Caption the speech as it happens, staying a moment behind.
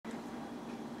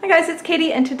Hi guys, it's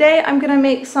Katie, and today I'm going to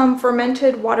make some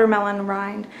fermented watermelon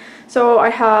rind. So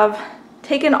I have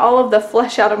taken all of the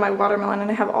flesh out of my watermelon and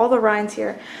I have all the rinds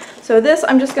here. So this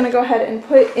I'm just going to go ahead and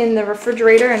put in the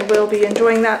refrigerator, and we'll be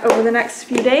enjoying that over the next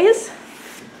few days.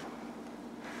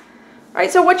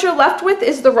 Alright, so what you're left with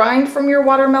is the rind from your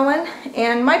watermelon,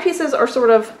 and my pieces are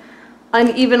sort of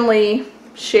unevenly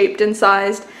shaped and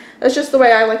sized. That's just the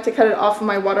way I like to cut it off of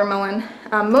my watermelon.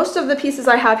 Most of the pieces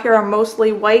I have here are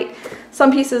mostly white.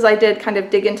 Some pieces I did kind of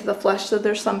dig into the flesh, so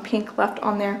there's some pink left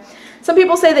on there. Some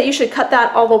people say that you should cut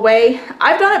that all the way.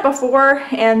 I've done it before,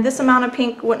 and this amount of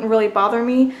pink wouldn't really bother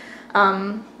me.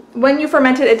 When you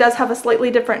ferment it, it does have a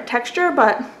slightly different texture,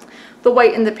 but the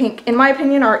white and the pink, in my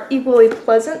opinion, are equally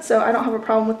pleasant, so I don't have a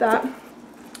problem with that.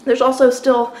 There's also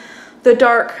still the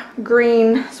dark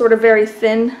green, sort of very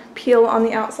thin peel on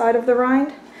the outside of the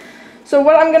rind. So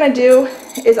what I'm going to do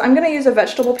is I'm going to use a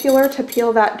vegetable peeler to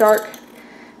peel that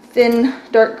thin,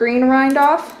 dark green rind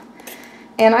off.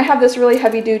 And I have this really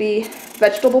heavy-duty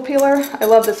vegetable peeler. I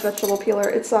love this vegetable peeler.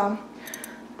 It's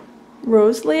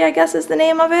Rosalie, I guess is the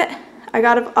name of it. I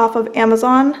got it off of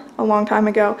Amazon a long time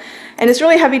ago. And it's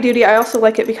really heavy-duty. I also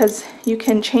like it because you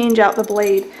can change out the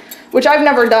blade, which I've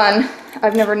never done.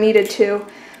 I've never needed to.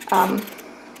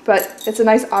 But it's a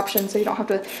nice option, so you don't have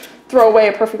to throw away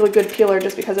a perfectly good peeler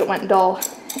just because it went dull.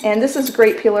 And this is a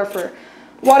great peeler for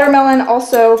watermelon,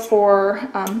 also for,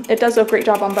 it does a great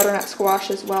job on butternut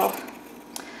squash as well.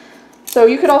 So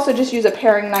you could also just use a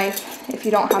paring knife if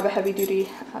you don't have a heavy duty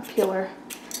peeler.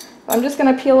 So I'm just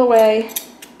going to peel away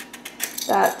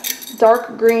that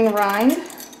dark green rind.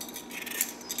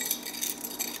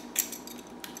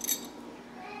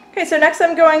 Okay, so next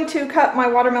I'm going to cut my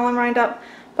watermelon rind up.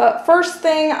 But first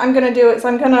thing I'm going to do is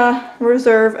I'm going to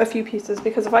reserve a few pieces,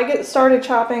 because if I get started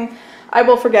chopping, I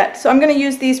will forget. So I'm going to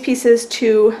use these pieces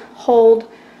to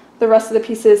hold the rest of the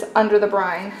pieces under the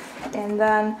brine. And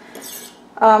then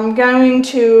I'm going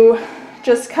to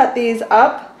just cut these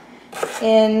up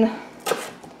in,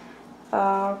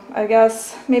 I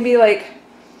guess, maybe like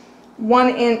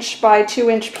 1 inch by 2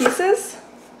 inch pieces.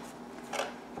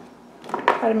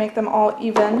 Try to make them all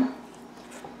even.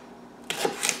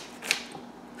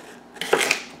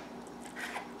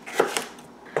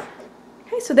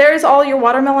 So there's all your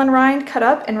watermelon rind cut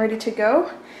up and ready to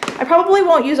go. I probably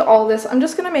won't use all this. I'm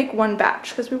just going to make one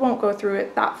batch because we won't go through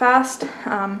it that fast.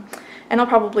 And I'll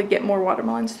probably get more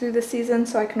watermelons through this season,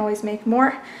 so I can always make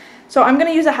more. So I'm going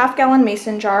to use a 1/2 gallon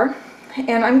mason jar,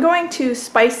 and I'm going to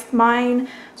spice mine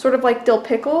sort of like dill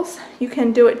pickles. You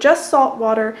can do it just salt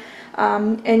water,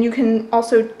 and you can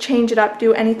also change it up,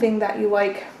 do anything that you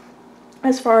like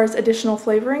as far as additional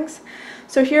flavorings.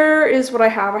 So here is what I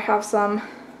have. I have some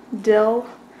dill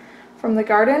from the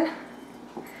garden,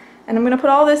 and I'm going to put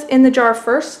all this in the jar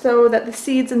first so that the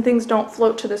seeds and things don't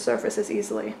float to the surface as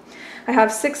easily. I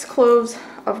have 6 cloves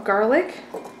of garlic.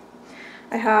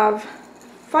 I have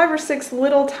 5 or 6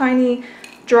 little tiny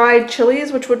dried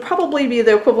chilies, which would probably be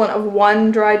the equivalent of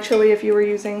 1 dried chili if you were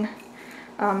using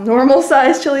normal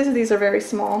size chilies. These are very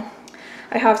small.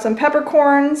 I have some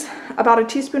peppercorns, about a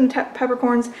teaspoon of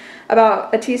peppercorns,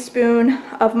 about a teaspoon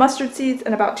of mustard seeds,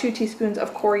 and about 2 teaspoons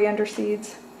of coriander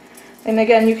seeds. And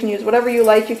again, you can use whatever you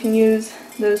like. You can use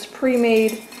those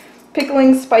pre-made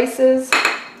pickling spices,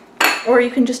 or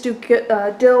you can just do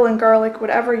dill and garlic,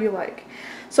 whatever you like.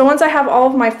 So once I have all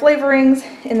of my flavorings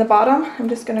in the bottom, I'm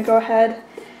just going to go ahead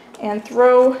and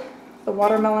throw the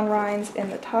watermelon rinds in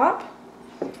the top.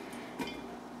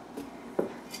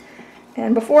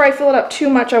 And before I fill it up too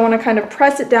much, I want to kind of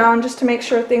press it down just to make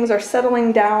sure things are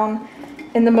settling down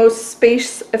in the most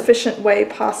space-efficient way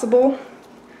possible.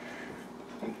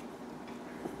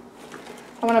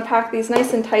 I want to pack these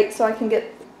nice and tight so I can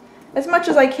get as much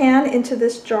as I can into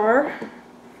this jar.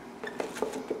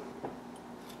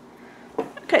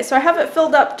 Okay, so I have it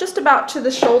filled up just about to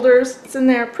the shoulders. It's in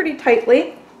there pretty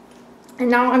tightly. And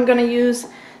now I'm going to use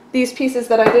these pieces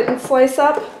that I didn't slice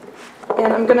up,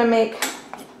 and I'm going to make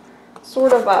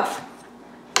sort of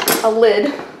a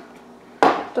lid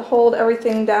to hold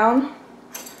everything down.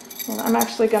 And I'm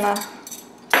actually gonna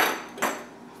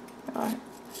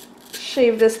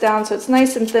shave this down so it's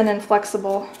nice and thin and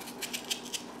flexible.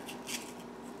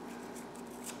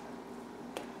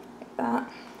 Like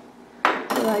that.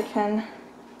 So that I can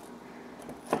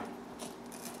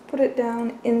put it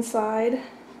down inside.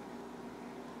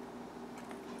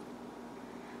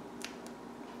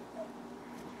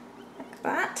 Like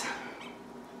that.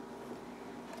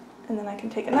 And then I can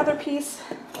take another piece,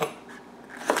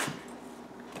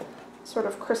 sort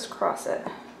of crisscross it.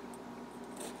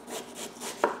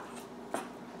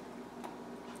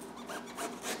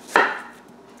 Okay.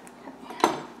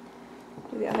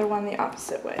 Do the other other one the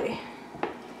opposite way.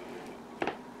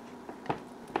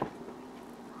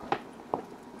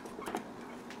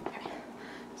 Okay.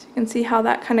 So you can see how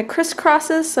that kind of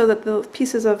crisscrosses so that the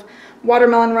pieces of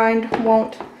watermelon rind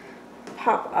won't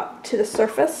pop up to the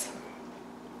surface.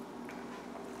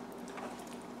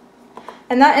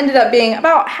 And that ended up being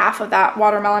about half of that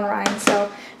watermelon rind, so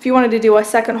if you wanted to do a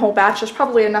second whole batch, there's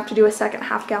probably enough to do a second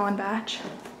half-gallon batch.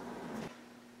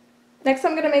 Next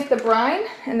I'm going to make the brine,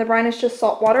 and the brine is just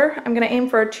salt water. I'm going to aim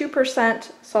for a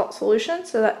 2% salt solution,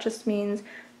 so that just means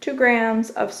 2 grams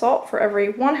of salt for every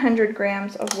 100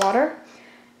 grams of water.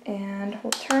 And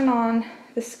we'll turn on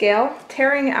the scale,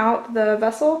 tearing out the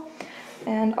vessel,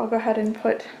 and I'll go ahead and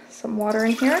put some water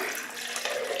in here.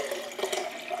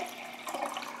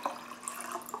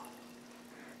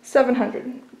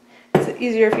 700. It's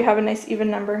easier if you have a nice even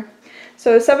number.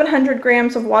 So 700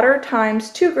 grams of water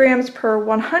times 2 grams per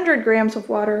 100 grams of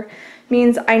water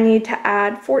means I need to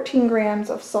add 14 grams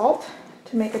of salt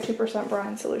to make a 2%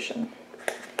 brine solution.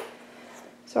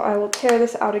 So I will tear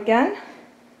this out again,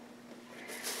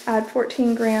 add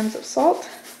 14 grams of salt.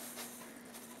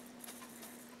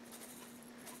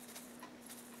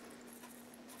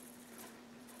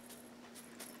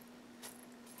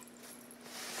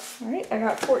 Alright, I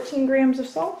got 14 grams of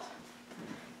salt.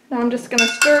 Now I'm just going to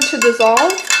stir to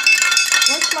dissolve.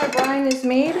 Once my brine is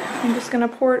made, I'm just going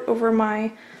to pour it over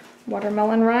my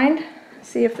watermelon rind.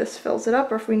 See if this fills it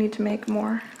up or if we need to make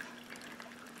more.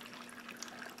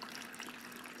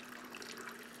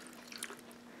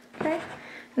 Okay, and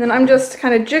then I'm just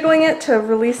kind of jiggling it to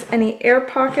release any air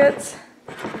pockets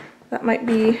that might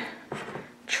be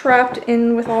trapped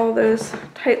in with all those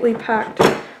tightly packed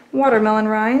watermelon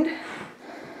rind.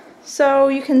 So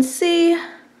you can see, I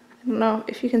don't know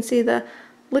if you can see, the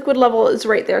liquid level is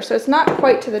right there, so it's not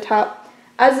quite to the top.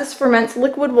 As this ferments,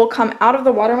 liquid will come out of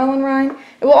the watermelon rind.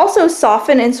 It will also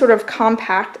soften and sort of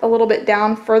compact a little bit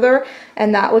down further,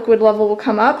 and that liquid level will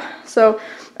come up. So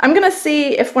I'm going to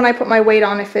see if when I put my weight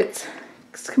on, if it's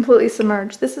completely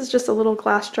submerged. This is just a little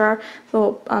glass jar, a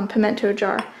little pimento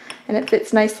jar, and it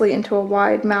fits nicely into a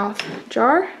wide mouth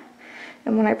jar.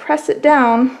 And when I press it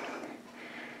down,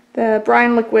 the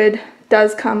brine liquid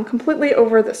does come completely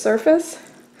over the surface,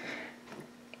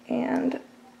 and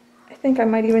I think I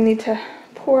might even need to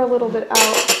pour a little bit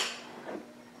out,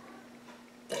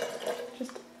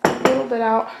 just a little bit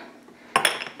out.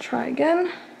 Try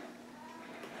again.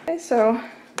 Okay, so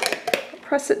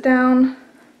press it down,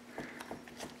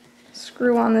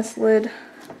 screw on this lid.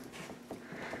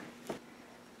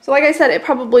 So like I said, it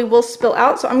probably will spill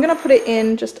out, so I'm going to put it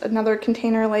in just another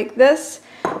container like this,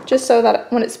 just so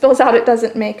that when it spills out it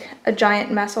doesn't make a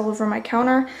giant mess all over my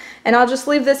counter. And I'll just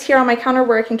leave this here on my counter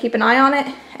where I can keep an eye on it,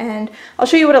 and I'll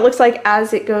show you what it looks like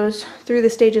as it goes through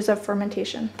the stages of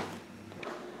fermentation.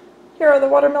 Here are the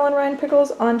watermelon rind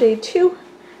pickles on day 2,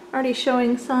 already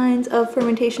showing signs of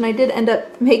fermentation. I did end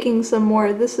up making some more.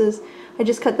 I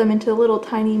just cut them into little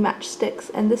tiny matchsticks,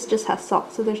 and this just has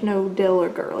salt, so there's no dill or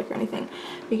garlic or anything.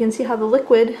 You can see how the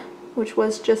liquid, which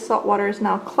was just salt water, is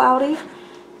now cloudy.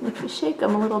 And if you shake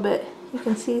them a little bit, you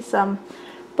can see some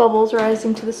bubbles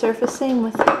rising to the surface. Same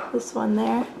with this one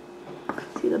there.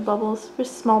 See the bubbles,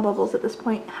 just small bubbles at this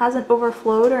point. It hasn't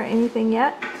overflowed or anything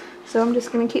yet, so I'm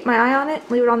just going to keep my eye on it,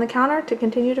 leave it on the counter to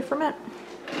continue to ferment.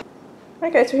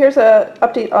 Okay, so here's an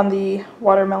update on the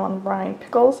watermelon rind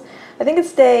pickles. I think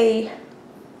it's day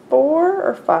 4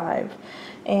 or 5,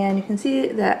 and you can see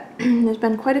that there's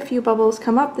been quite a few bubbles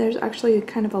come up. There's actually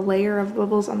kind of a layer of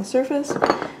bubbles on the surface.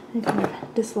 And kind of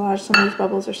dislodge some of these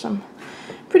bubbles. There's some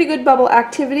pretty good bubble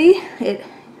activity.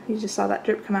 You just saw that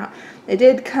drip come out. It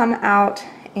did come out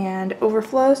and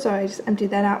overflow, so I just emptied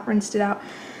that out, rinsed it out.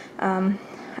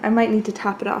 I might need to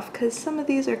top it off because some of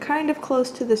these are kind of close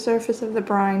to the surface of the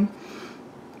brine,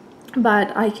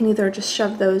 but I can either just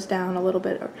shove those down a little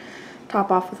bit or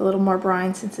top off with a little more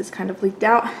brine since it's kind of leaked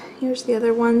out. Here's the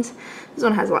other ones. This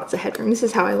one has lots of headroom. This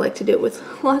is how I like to do it,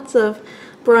 with lots of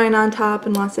brine on top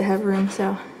and lots of headroom.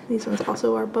 So these ones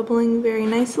also are bubbling very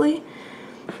nicely.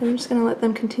 I'm just going to let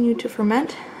them continue to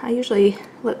ferment. I usually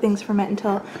let things ferment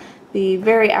until the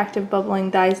very active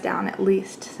bubbling dies down at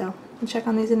least. So I'll check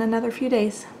on these in another few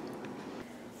days.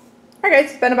 Alright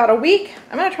guys, it's been about a week.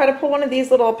 I'm going to try to pull one of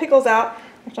these little pickles out.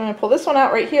 Actually, I'm going to pull this one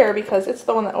out right here because it's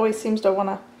the one that always seems to want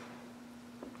to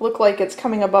look like it's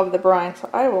coming above the brine. So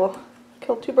I will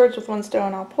kill 2 birds with 1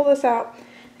 stone. I'll pull this out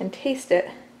and taste it.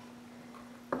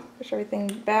 Push everything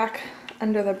back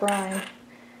under the brine.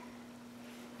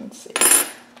 Let's see.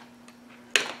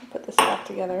 Put this back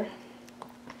together.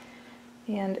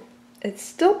 And it's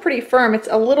still pretty firm. It's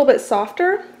a little bit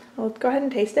softer. I'll go ahead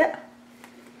and taste it.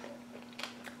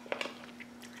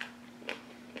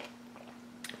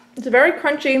 It's very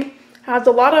crunchy, has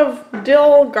a lot of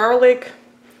dill, garlic,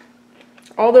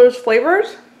 all those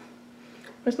flavors.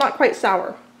 It's not quite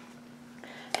sour.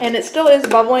 And it still is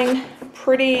bubbling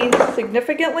pretty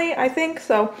significantly, I think,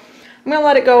 so I'm gonna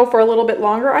let it go for a little bit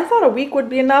longer. I thought a week would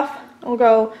be enough. I'll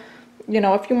go, you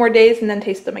know, a few more days and then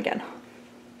taste them again.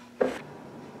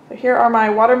 So here are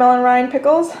my watermelon rind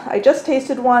pickles. I just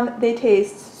tasted one. They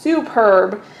taste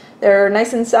superb. They're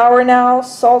nice and sour now,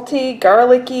 salty,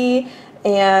 garlicky,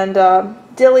 and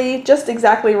dilly, just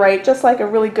exactly right, just like a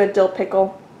really good dill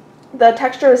pickle. The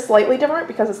texture is slightly different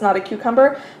because it's not a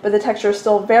cucumber, but the texture is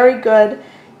still very good,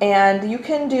 and you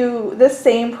can do this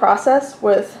same process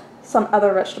with some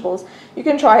other vegetables. You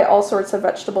can try all sorts of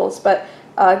vegetables, but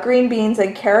green beans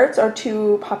and carrots are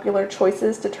two popular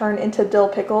choices to turn into dill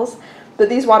pickles. But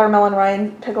these watermelon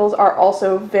rind pickles are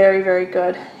also very, very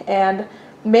good, and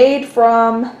made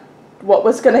from what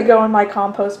was going to go in my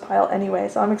compost pile anyway.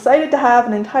 So I'm excited to have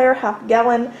an entire half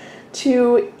gallon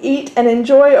to eat and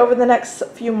enjoy over the next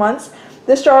few months.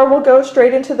 This jar will go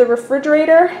straight into the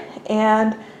refrigerator,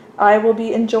 and I will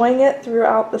be enjoying it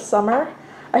throughout the summer.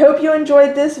 I hope you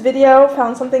enjoyed this video,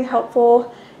 found something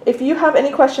helpful. If you have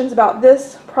any questions about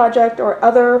this project or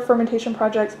other fermentation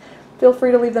projects, feel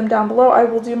free to leave them down below. I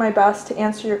will do my best to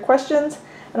answer your questions,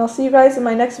 and I'll see you guys in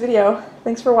my next video.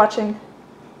 Thanks for watching.